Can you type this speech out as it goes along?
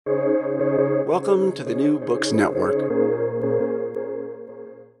Welcome to the New Books Network.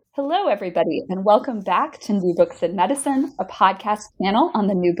 Hello, everybody, and welcome back to New Books in Medicine, a podcast channel on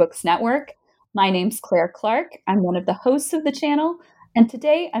the New Books Network. My name's Claire Clark. I'm one of the hosts of the channel, and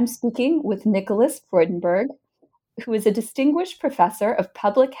today I'm speaking with Nicholas Freudenberg, who is a distinguished professor of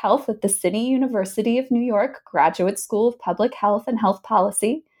public health at the City University of New York Graduate School of Public Health and Health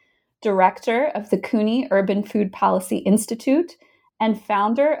Policy, director of the CUNY Urban Food Policy Institute, and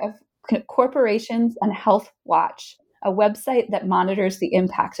founder of Corporations and Health Watch, a website that monitors the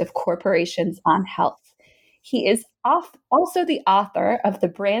impact of corporations on health. He is also the author of the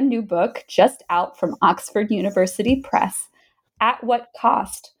brand new book just out from Oxford University Press, At What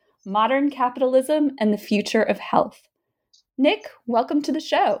Cost? Modern Capitalism and the Future of Health. Nick, welcome to the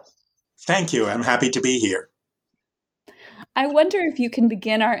show. Thank you. I'm happy to be here. I wonder if you can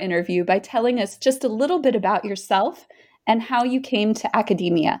begin our interview by telling us just a little bit about yourself and how you came to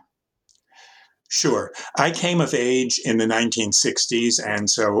academia. Sure. I came of age in the 1960s, and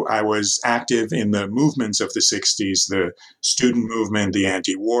so I was active in the movements of the 60s, the student movement, the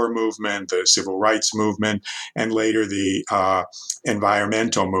anti-war movement, the civil rights movement, and later the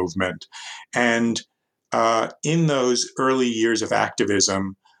environmental movement. And in those early years of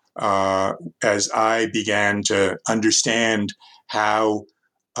activism, as I began to understand how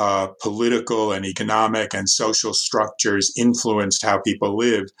political and economic and social structures influenced how people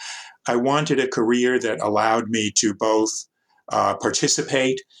live, I wanted a career that allowed me to both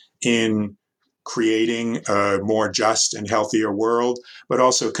participate in creating a more just and healthier world, but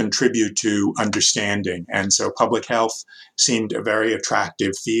also contribute to understanding. And so public health seemed a very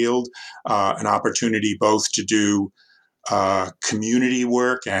attractive field, an opportunity both to do community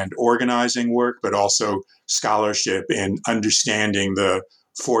work and organizing work, but also scholarship in understanding the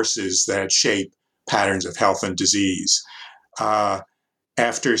forces that shape patterns of health and disease.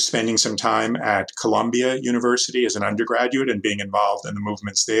 After spending some time at Columbia University as an undergraduate and being involved in the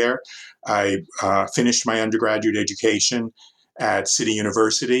movements there, I finished my undergraduate education at City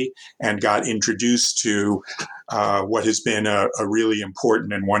University and got introduced to what has been a really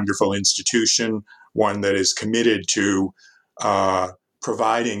important and wonderful institution, one that is committed to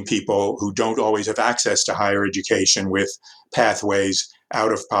providing people who don't always have access to higher education with pathways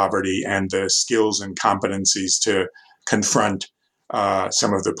out of poverty and the skills and competencies to confront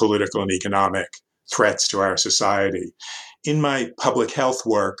some of the political and economic threats to our society. In my public health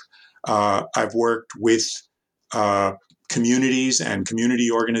work, I've worked with communities and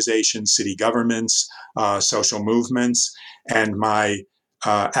community organizations, city governments, social movements, and my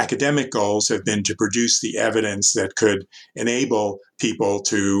academic goals have been to produce the evidence that could enable people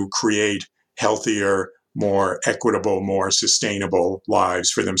to create healthier, more equitable, more sustainable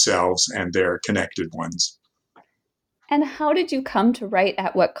lives for themselves and their connected ones. And how did you come to write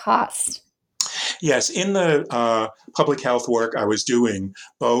At What Cost? Yes, in the public health work I was doing,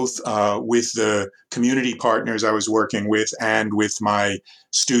 both with the community partners I was working with and with my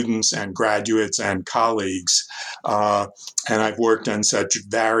students and graduates and colleagues. And I've worked on such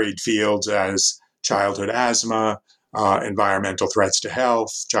varied fields as childhood asthma, environmental threats to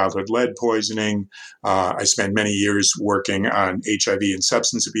health, childhood lead poisoning. I spent many years working on HIV and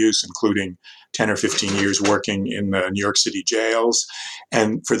substance abuse, including 10 or 15 years working in the New York City jails.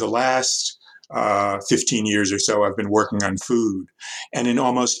 And for the last 15 years or so, I've been working on food. And in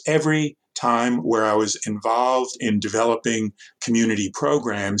almost every time where I was involved in developing community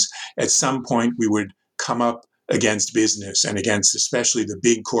programs, at some point we would come up against business and against especially the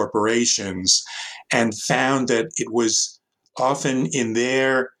big corporations, and found that it was often in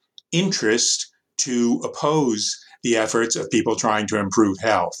their interest to oppose the efforts of people trying to improve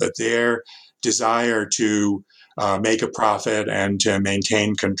health, that their desire to make a profit and to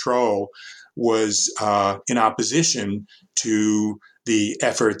maintain control was in opposition to the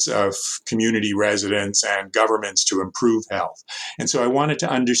efforts of community residents and governments to improve health. And so I wanted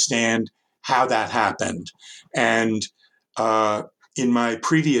to understand how that happened. And in my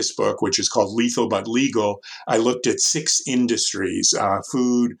previous book, which is called Lethal But Legal, I looked at 6 industries,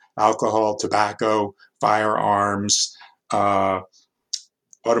 food, alcohol, tobacco, firearms,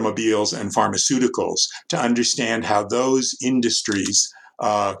 automobiles, and pharmaceuticals, to understand how those industries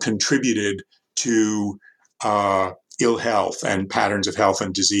contributed to ill health and patterns of health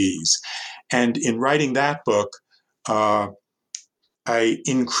and disease. And in writing that book, I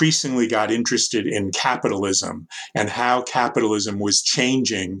increasingly got interested in capitalism and how capitalism was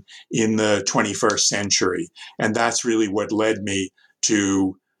changing in the 21st century. And that's really what led me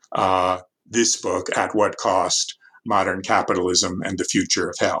to this book, At What Cost? Modern Capitalism and the Future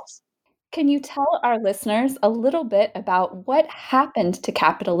of Health. Can you tell our listeners a little bit about what happened to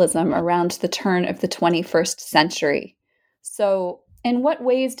capitalism around the turn of the 21st century? So, in what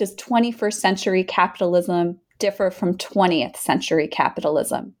ways does 21st century capitalism differ from 20th century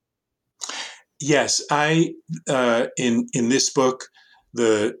capitalism? Yes, I in this book,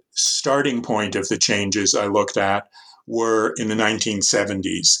 the starting point of the changes I looked at were in the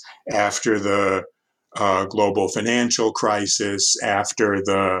 1970s, after the global financial crisis, after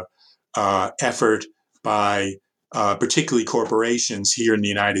the effort by particularly corporations here in the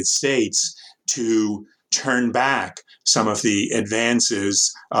United States to turn back some of the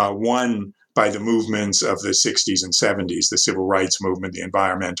advances won by the movements of the 60s and 70s, the civil rights movement, the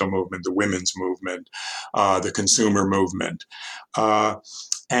environmental movement, the women's movement, the consumer movement.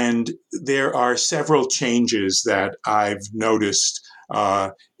 And there are several changes that I've noticed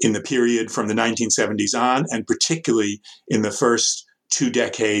in the period from the 1970s on, and particularly in the first 2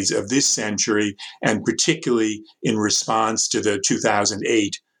 decades of this century, and particularly in response to the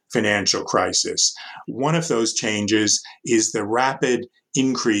 2008 financial crisis. One of those changes is the rapid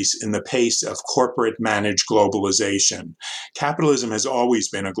increase in the pace of corporate managed globalization. Capitalism has always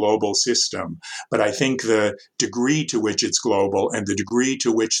been a global system, but I think the degree to which it's global and the degree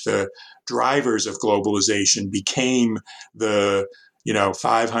to which the drivers of globalization became the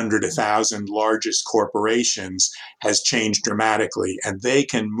 500, 1,000 largest corporations has changed dramatically, and they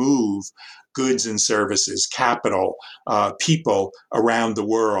can move goods and services, capital, people around the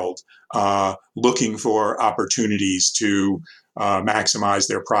world, looking for opportunities to maximize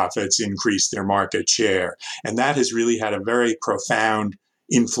their profits, increase their market share. And that has really had a very profound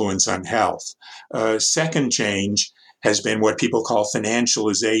influence on health. Second change has been what people call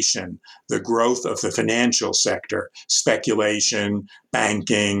financialization, the growth of the financial sector, speculation,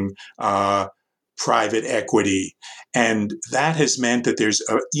 banking, private equity. And that has meant that there's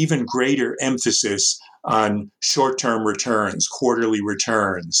an even greater emphasis on short-term returns, quarterly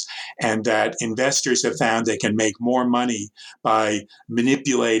returns, and that investors have found they can make more money by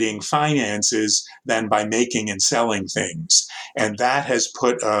manipulating finances than by making and selling things. And that has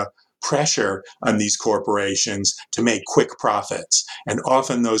put a pressure on these corporations to make quick profits. And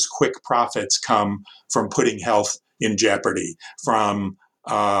often those quick profits come from putting health in jeopardy, from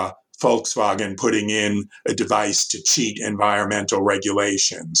Volkswagen putting in a device to cheat environmental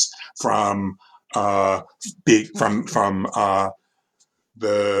regulations, from the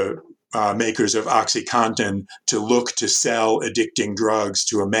makers of OxyContin to look to sell addicting drugs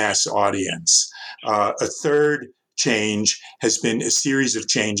to a mass audience. A third change has been a series of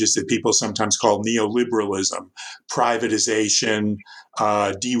changes that people sometimes call neoliberalism, privatization,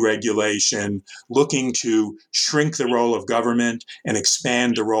 deregulation, looking to shrink the role of government and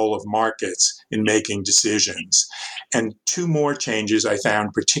expand the role of markets in making decisions. And two more changes I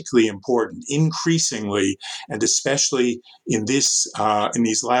found particularly important. Increasingly, and especially in these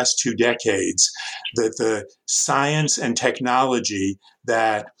last 2 decades, that the science and technology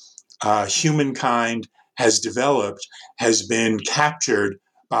that humankind has developed has been captured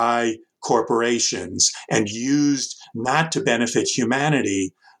by corporations and used not to benefit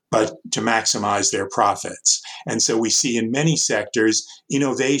humanity, but to maximize their profits. And so we see in many sectors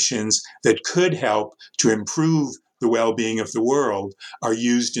innovations that could help to improve the well-being of the world are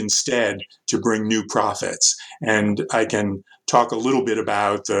used instead to bring new profits. And I can talk a little bit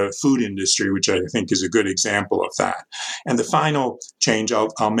about the food industry, which I think is a good example of that. And the final change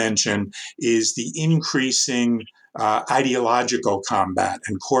I'll mention is the increasing ideological combat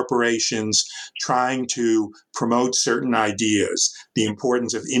and corporations trying to promote certain ideas, the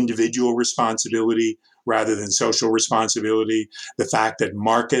importance of individual responsibility rather than social responsibility, the fact that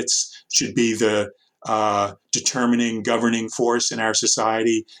markets should be the determining, governing force in our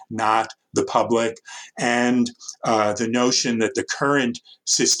society, not the public, and the notion that the current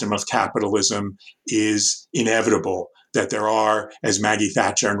system of capitalism is inevitable, that there are, as Maggie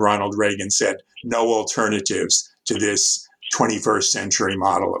Thatcher and Ronald Reagan said, no alternatives to this 21st century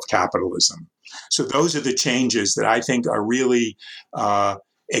model of capitalism. So those are the changes that I think are really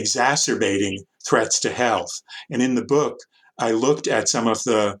exacerbating threats to health. And in the book, I looked at some of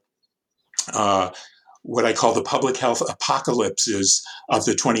the what I call the public health apocalypses of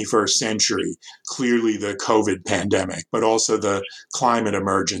the 21st century. Clearly the COVID pandemic, but also the climate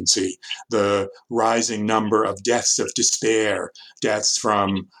emergency, the rising number of deaths of despair, deaths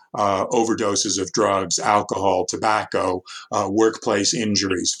from overdoses of drugs, alcohol, tobacco, workplace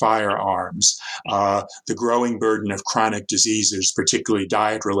injuries, firearms, the growing burden of chronic diseases, particularly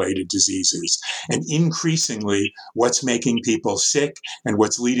diet-related diseases. And increasingly, what's making people sick and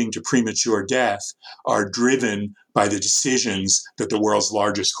what's leading to premature death are driven by the decisions that the world's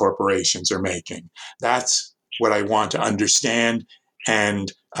largest corporations are making. That's what I want to understand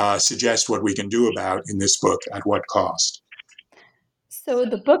and suggest what we can do about in this book, At What Cost. So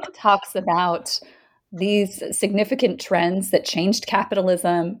the book talks about these significant trends that changed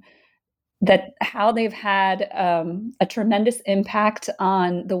capitalism, that how they've had a tremendous impact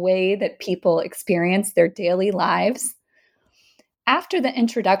on the way that people experience their daily lives. After the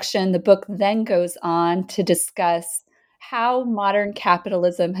introduction, the book then goes on to discuss how modern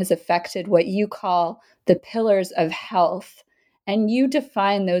capitalism has affected what you call the pillars of health. And you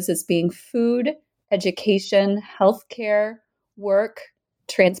define those as being food, education, healthcare, work,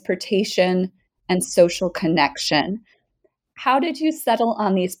 transportation, and social connection. How did you settle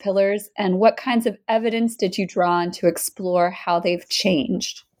on these pillars, and what kinds of evidence did you draw on to explore how they've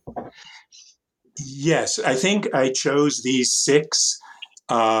changed? Yes, I think I chose these 6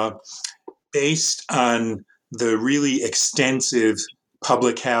 based on the really extensive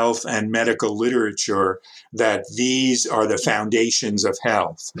public health and medical literature that these are the foundations of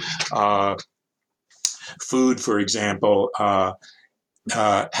health. Food, for example,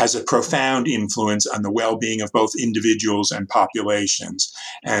 has a profound influence on the well-being of both individuals and populations.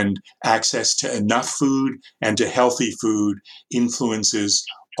 And access to enough food and to healthy food influences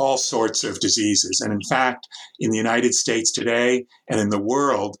all sorts of diseases. And in fact, in the United States today and in the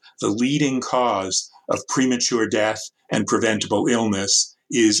world, the leading cause of premature death and preventable illness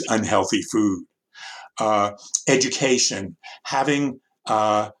is unhealthy food. Education, having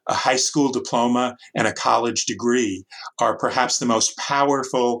a high school diploma and a college degree are perhaps the most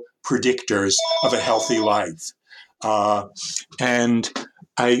powerful predictors of a healthy life. And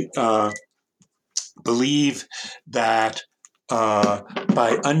I believe that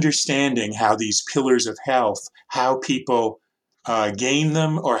by understanding how these pillars of health, how people gain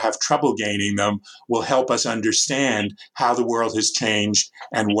them or have trouble gaining them, will help us understand how the world has changed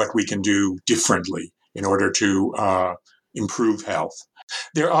and what we can do differently in order to improve health.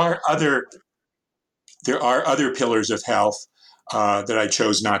 There are other pillars of health that I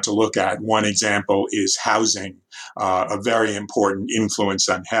chose not to look at. One example is housing, a very important influence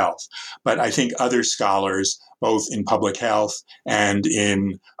on health. But I think other scholars, both in public health and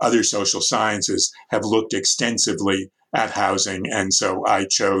in other social sciences, have looked extensively at housing. And so I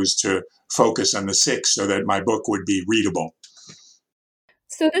chose to focus on the 6 so that my book would be readable.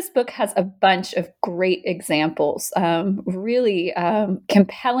 So this book has a bunch of great examples, really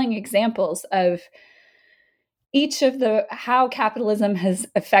compelling examples of each of how capitalism has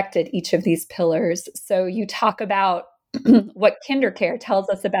affected each of these pillars. So you talk about what KinderCare tells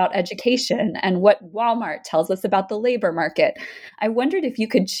us about education and what Walmart tells us about the labor market. I wondered if you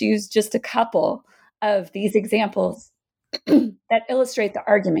could choose just a couple of these examples that illustrate the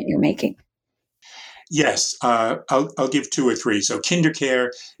argument you're making. Yes, I'll give 2 or 3. So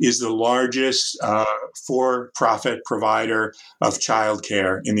KinderCare is the largest for-profit provider of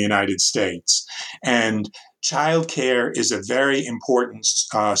childcare in the United States. And childcare is a very important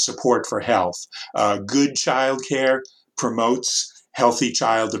support for health. Good childcare promotes healthy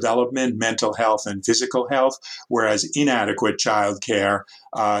child development, mental health, and physical health, whereas inadequate childcare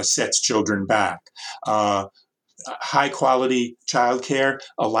sets children back. High quality childcare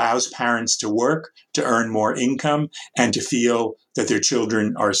allows parents to work, to earn more income, and to feel that their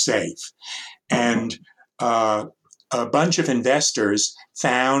children are safe. And a bunch of investors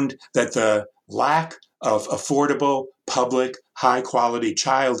found that the lack of affordable, public, high quality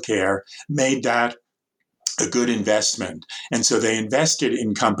childcare made that a good investment. And so they invested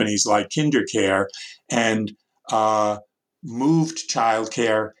in companies like KinderCare and moved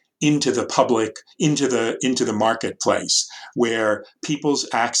childcare into the public, into the marketplace, where people's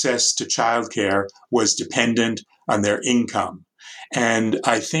access to childcare was dependent on their income. And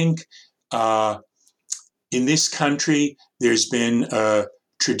I think in this country, there's been a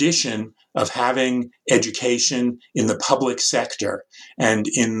tradition of having education in the public sector. And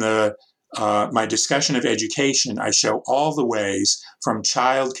in my discussion of education, I show all the ways from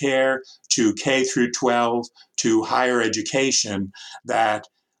childcare to K through 12 to higher education that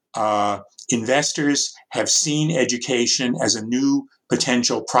investors have seen education as a new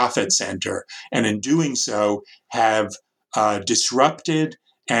potential profit center, and in doing so have disrupted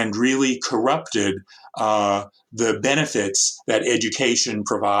and really corrupted the benefits that education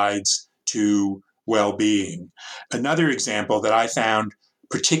provides to well-being. Another example that I found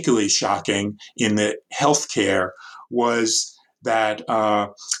particularly shocking in the healthcare was that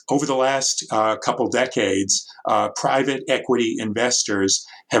over the last couple decades, private equity investors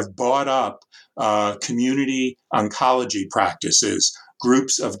have bought up community oncology practices,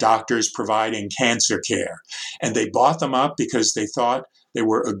 groups of doctors providing cancer care. And they bought them up because they thought they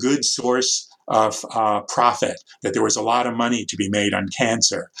were a good source of profit, that there was a lot of money to be made on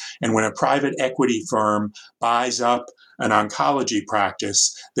cancer. And when a private equity firm buys up an oncology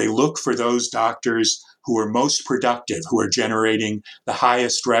practice, they look for those doctors who are most productive, who are generating the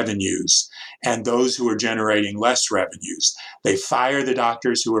highest revenues, and those who are generating less revenues. They fire the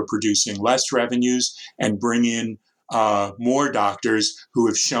doctors who are producing less revenues and bring in more doctors who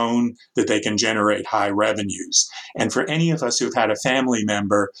have shown that they can generate high revenues. And for any of us who've had a family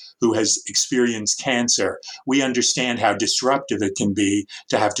member who has experienced cancer, we understand how disruptive it can be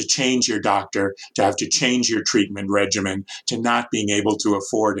to have to change your doctor, to have to change your treatment regimen, to not being able to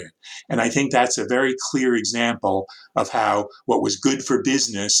afford it. And I think that's a very clear example of how what was good for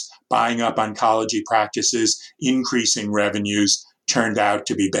business, buying up oncology practices, increasing revenues, turned out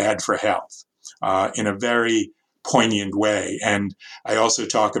to be bad for health in a very poignant way. And I also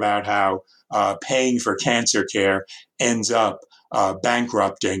talk about how paying for cancer care ends up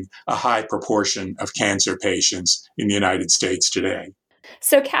bankrupting a high proportion of cancer patients in the United States today.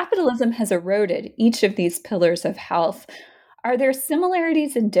 So capitalism has eroded each of these pillars of health. Are there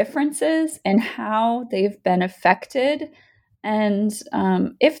similarities and differences in how they've been affected? And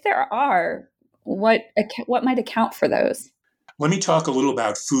if there are, what might account for those? Let me talk a little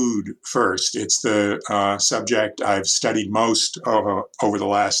about food first. It's the subject I've studied most over the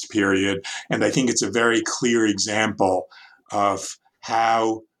last period, and I think it's a very clear example of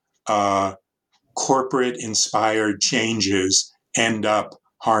how corporate-inspired changes end up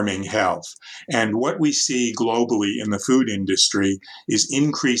harming health. And what we see globally in the food industry is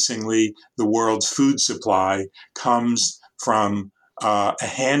increasingly the world's food supply comes from a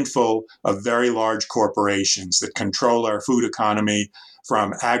handful of very large corporations that control our food economy,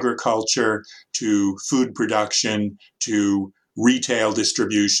 from agriculture to food production to retail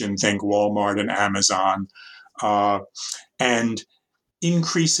distribution, think Walmart and Amazon. And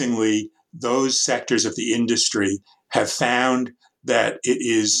increasingly, those sectors of the industry have found that it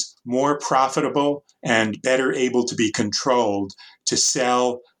is more profitable and better able to be controlled to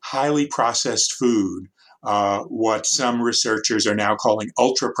sell highly processed food, what some researchers are now calling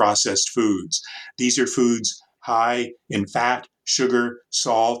ultra-processed foods. These are foods high in fat, sugar,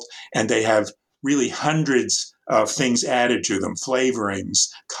 salt, and they have really hundreds of things added to them, flavorings,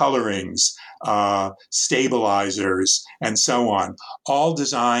 colorings, stabilizers, and so on, all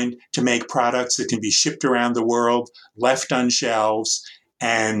designed to make products that can be shipped around the world, left on shelves,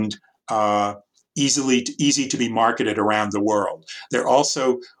 and easy to be marketed around the world. They're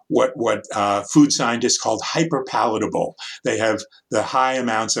also what food scientists called hyperpalatable. They have the high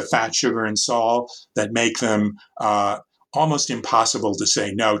amounts of fat, sugar, and salt that make them almost impossible to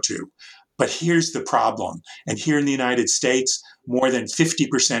say no to. But here's the problem. And here in the United States, more than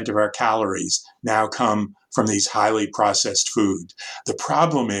 50% of our calories now come from these highly processed food. The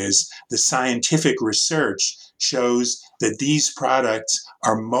problem is the scientific research shows that these products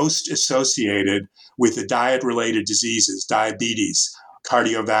are most associated with the diet-related diseases, diabetes,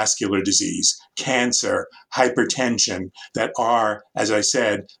 cardiovascular disease, cancer, hypertension, that are, as I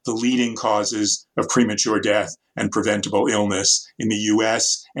said, the leading causes of premature death and preventable illness in the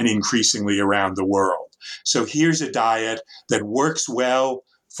US and increasingly around the world. So here's a diet that works well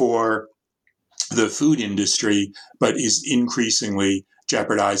for the food industry, but is increasingly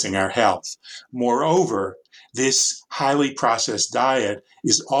jeopardizing our health. Moreover, this highly processed diet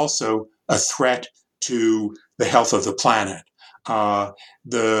is also a threat to the health of the planet.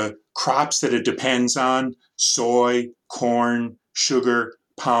 The crops that it depends on, soy, corn, sugar,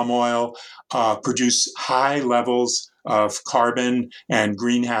 palm oil, produce high levels of carbon and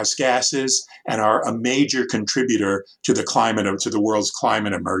greenhouse gases and are a major contributor to the world's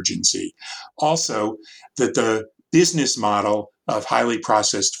climate emergency. Also, that the business model of highly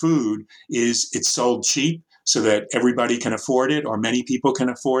processed food is it's sold cheap so that everybody can afford it or many people can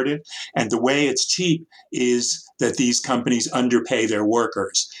afford it. And the way it's cheap is that these companies underpay their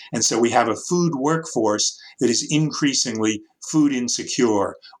workers. And so we have a food workforce that is increasingly food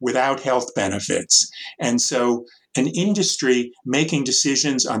insecure, without health benefits. And so an industry making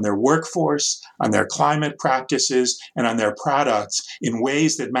decisions on their workforce, on their climate practices, and on their products in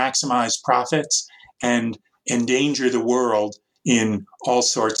ways that maximize profits and endanger the world in all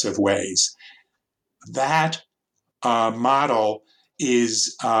sorts of ways. That model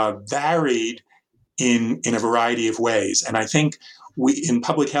is varied in a variety of ways. And I think in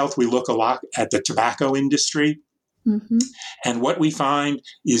public health, we look a lot at the tobacco industry. Mm-hmm. And what we find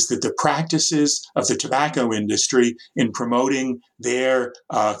is that the practices of the tobacco industry in promoting their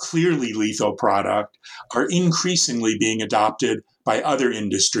clearly lethal product are increasingly being adopted by other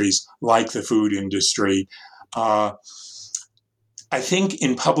industries like the food industry. I think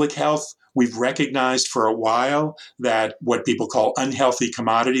in public health, we've recognized for a while that what people call unhealthy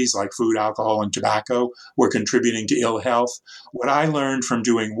commodities like food, alcohol, and tobacco were contributing to ill health. What I learned from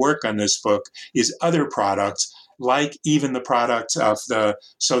doing work on this book is other products, like even the products of the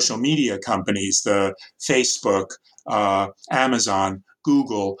social media companies, the Facebook, Amazon,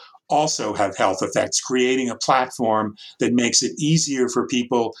 Google, also have health effects, creating a platform that makes it easier for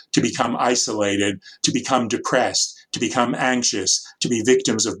people to become isolated, to become depressed, to become anxious, to be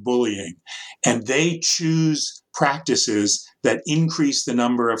victims of bullying. And they choose practices that increase the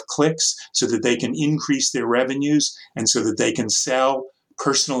number of clicks so that they can increase their revenues and so that they can sell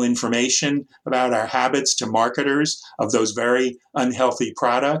personal information about our habits to marketers of those very unhealthy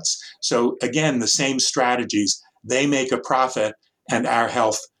products. So again, the same strategies. They make a profit and our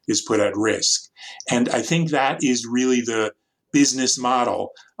health is put at risk. And I think that is really the business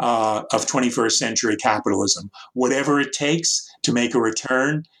model of 21st century capitalism. Whatever it takes to make a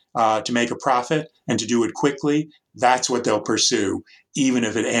return, to make a profit, and to do it quickly, that's what they'll pursue, even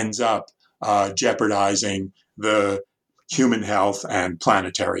if it ends up jeopardizing the human health and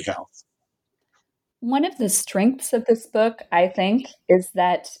planetary health. One of the strengths of this book, I think, is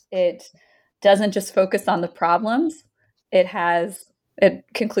that it doesn't just focus on the problems. It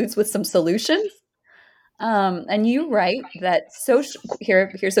concludes with some solutions. And you write that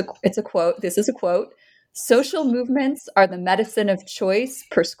it's a quote. This is a quote. Social movements are the medicine of choice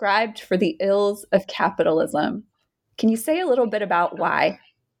prescribed for the ills of capitalism. Can you say a little bit about why?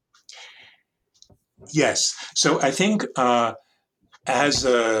 Yes. So I think as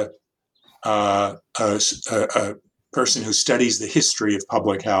a person who studies the history of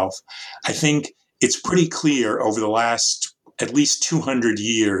public health, I think it's pretty clear over the last at least 200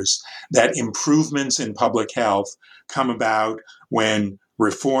 years that improvements in public health come about when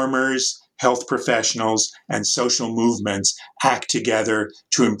reformers, health professionals, and social movements act together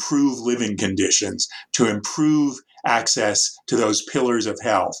to improve living conditions, to improve access to those pillars of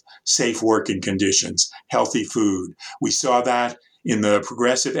health, safe working conditions, healthy food. We saw that in the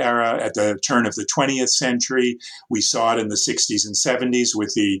progressive era at the turn of the 20th century. We saw it in the 60s and 70s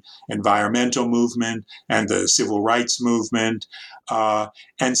with the environmental movement and the civil rights movement.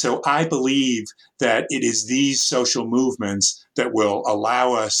 And so I believe that it is these social movements that will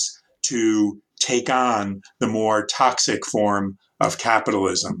allow us to take on the more toxic form of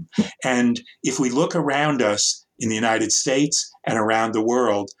capitalism. And if we look around us in the United States and around the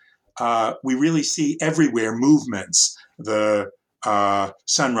world, we really see everywhere movements. The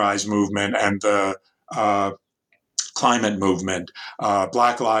Sunrise Movement and the climate movement,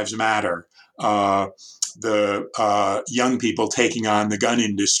 Black Lives Matter, the young people taking on the gun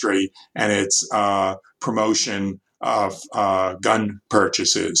industry and its promotion of gun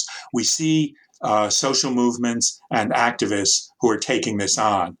purchases. We see social movements and activists who are taking this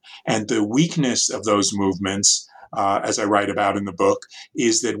on. And the weakness of those movements, as I write about in the book,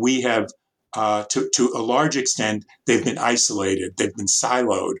 is that we have to a large extent, they've been isolated, they've been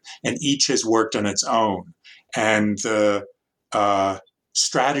siloed, and each has worked on its own. And the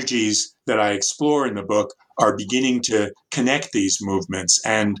strategies that I explore in the book are beginning to connect these movements.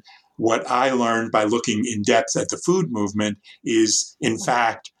 And what I learned by looking in depth at the food movement is, in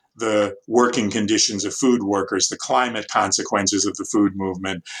fact, the working conditions of food workers, the climate consequences of the food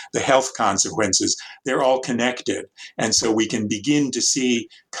movement, the health consequences, they're all connected. And so we can begin to see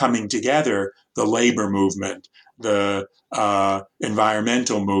coming together the labor movement, the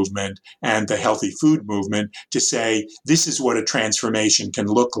environmental movement, and the healthy food movement to say, this is what a transformation can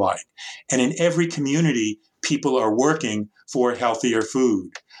look like. And in every community, people are working for healthier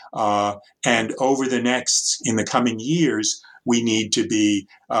food. And in the coming years, we need to be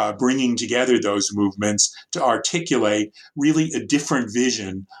bringing together those movements to articulate really a different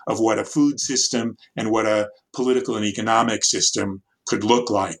vision of what a food system and what a political and economic system could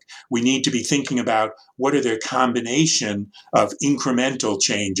look like. We need to be thinking about what are their combination of incremental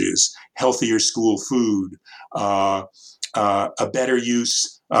changes, healthier school food, a better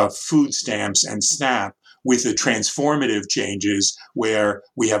use of food stamps and SNAP, with the transformative changes where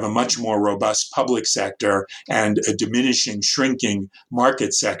we have a much more robust public sector and a diminishing, shrinking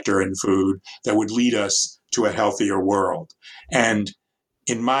market sector in food that would lead us to a healthier world. And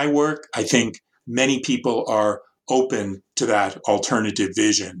in my work, I think many people are open to that alternative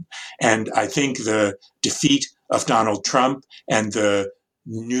vision. And I think the defeat of Donald Trump and the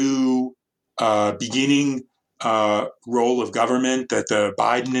new beginning role of government that the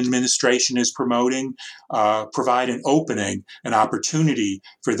Biden administration is promoting provide an opening, an opportunity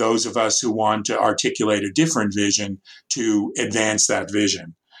for those of us who want to articulate a different vision to advance that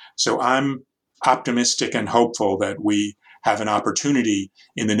vision. So I'm optimistic and hopeful that we have an opportunity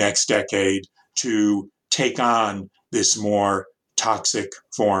in the next decade to take on this more toxic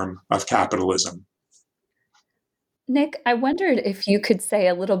form of capitalism. Nick, I wondered if you could say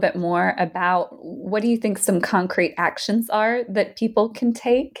a little bit more about what do you think some concrete actions are that people can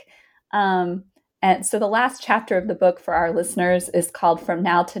take? And so the last chapter of the book for our listeners is called From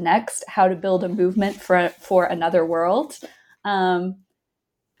Now to Next, How to Build a Movement for Another World.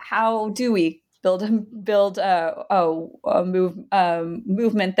 How do we build a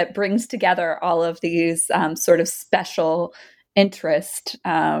movement that brings together all of these sort of special interest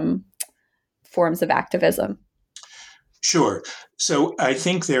forms of activism? Sure. So I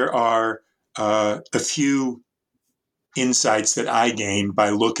think there are a few insights that I gained by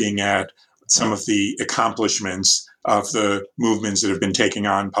looking at some of the accomplishments of the movements that have been taking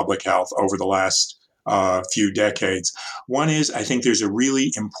on public health over the last few decades. One is, I think there's a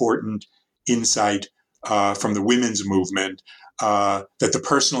really important insight from the women's movement that the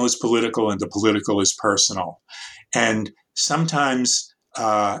personal is political and the political is personal. And sometimes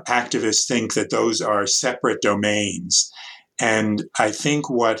activists think that those are separate domains. And I think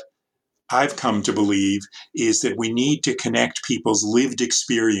what I've come to believe is that we need to connect people's lived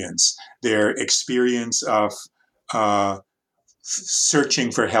experience, their experience of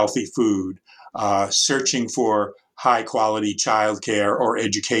searching for healthy food, searching for high quality childcare or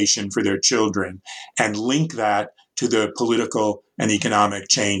education for their children, and link that to the political and economic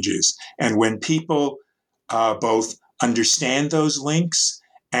changes. And when people both understand those links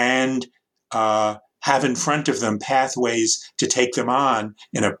and have in front of them pathways to take them on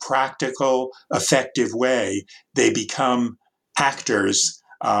in a practical, effective way, they become actors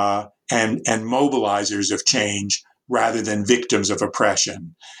and mobilizers of change rather than victims of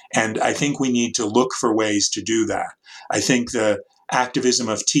oppression. And I think we need to look for ways to do that. I think the activism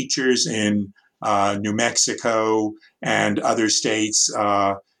of teachers in New Mexico and other states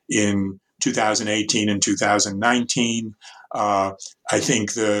in 2018 and 2019. I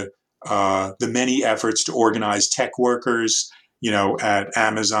think the many efforts to organize tech workers, at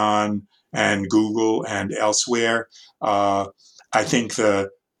Amazon and Google and elsewhere. I think the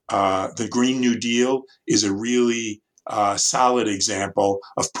Green New Deal is a really solid example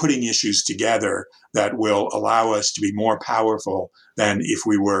of putting issues together that will allow us to be more powerful than if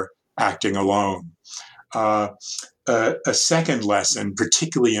we were acting alone. A second lesson,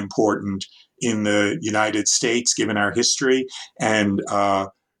 particularly important in the United States, given our history, and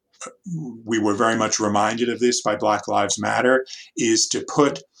we were very much reminded of this by Black Lives Matter, is to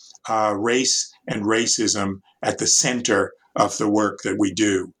put race and racism at the center of the work that we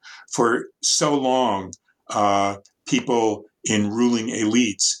do. For so long, people in ruling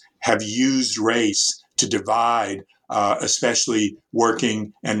elites have used race to divide, especially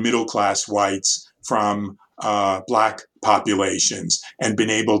working and middle-class whites from Black populations, and been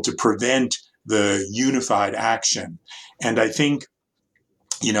able to prevent the unified action. And I think,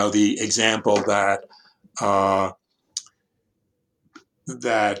 the example that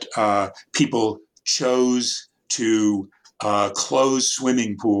people chose to close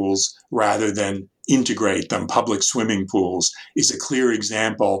swimming pools rather than integrate them, public swimming pools, is a clear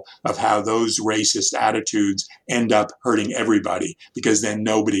example of how those racist attitudes end up hurting everybody, because then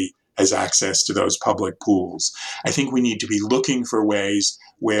nobody has access to those public pools. I think we need to be looking for ways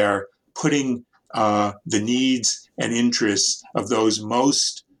where putting the needs and interests of those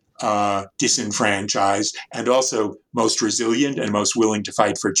most disenfranchised and also most resilient and most willing to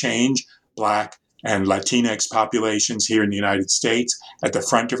fight for change, Black and Latinx populations here in the United States, at the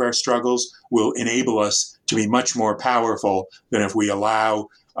front of our struggles, will enable us to be much more powerful than if we allow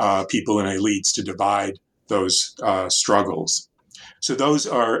people in elites to divide those struggles. So those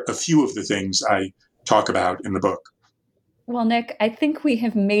are a few of the things I talk about in the book. Well, Nick, I think we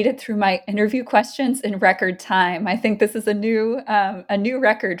have made it through my interview questions in record time. I think this is a new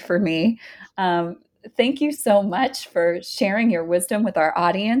record for me. Thank you so much for sharing your wisdom with our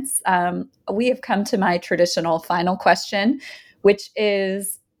audience. We have come to my traditional final question, which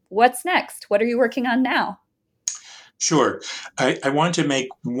is, what's next? What are you working on now? Sure. I want to make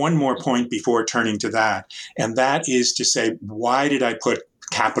one more point before turning to that, and that is to say, why did I put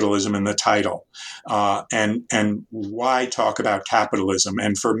capitalism in the title, and why talk about capitalism?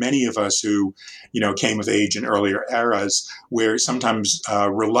 And for many of us who, came of age in earlier eras, we're sometimes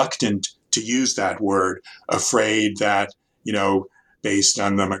reluctant to use that word, afraid that, based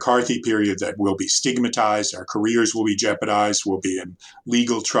on the McCarthy period that we'll be stigmatized, our careers will be jeopardized, we'll be in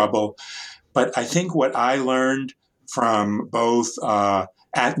legal trouble. But I think what I learned from both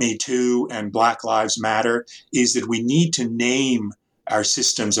At Me Too and Black Lives Matter is that we need to name our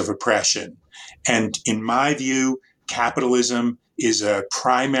systems of oppression. And in my view, capitalism is a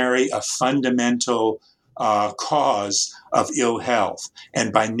fundamental cause of ill health.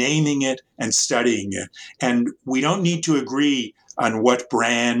 And by naming it and studying it, and we don't need to agree on what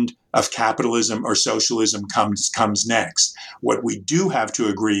brand of capitalism or socialism comes next. What we do have to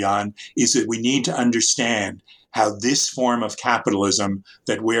agree on is that we need to understand how this form of capitalism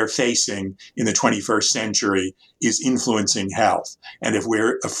that we're facing in the 21st century is influencing health. And if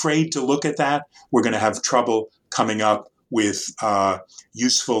we're afraid to look at that, we're going to have trouble coming up with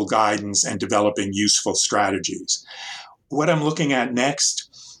useful guidance and developing useful strategies. What I'm looking at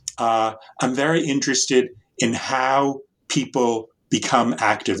next, I'm very interested in how people become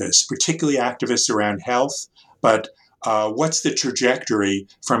activists, particularly activists around health, but what's the trajectory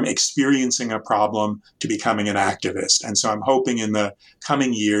from experiencing a problem to becoming an activist? And so I'm hoping in the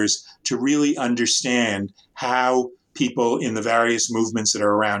coming years to really understand how people in the various movements that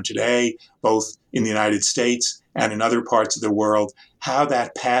are around today, both in the United States and in other parts of the world, how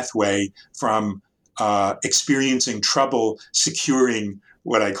that pathway from experiencing trouble securing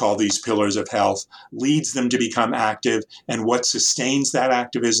what I call these pillars of health leads them to become active, and what sustains that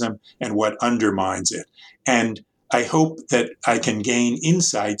activism and what undermines it. And I hope that I can gain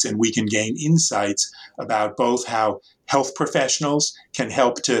insights, and we can gain insights about both how health professionals can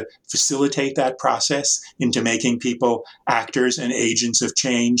help to facilitate that process into making people actors and agents of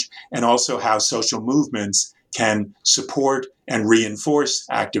change, and also how social movements can support and reinforce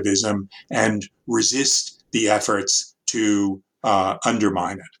activism and resist the efforts to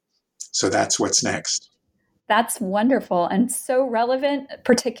undermine it. So that's what's next. That's wonderful and so relevant,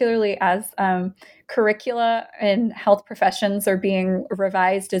 particularly as curricula in health professions are being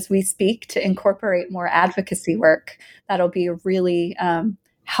revised as we speak to incorporate more advocacy work. That'll be a really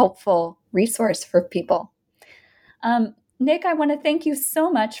helpful resource for people. Nick, I want to thank you so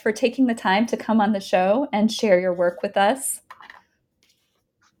much for taking the time to come on the show and share your work with us.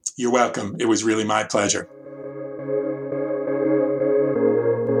 You're welcome. It was really my pleasure.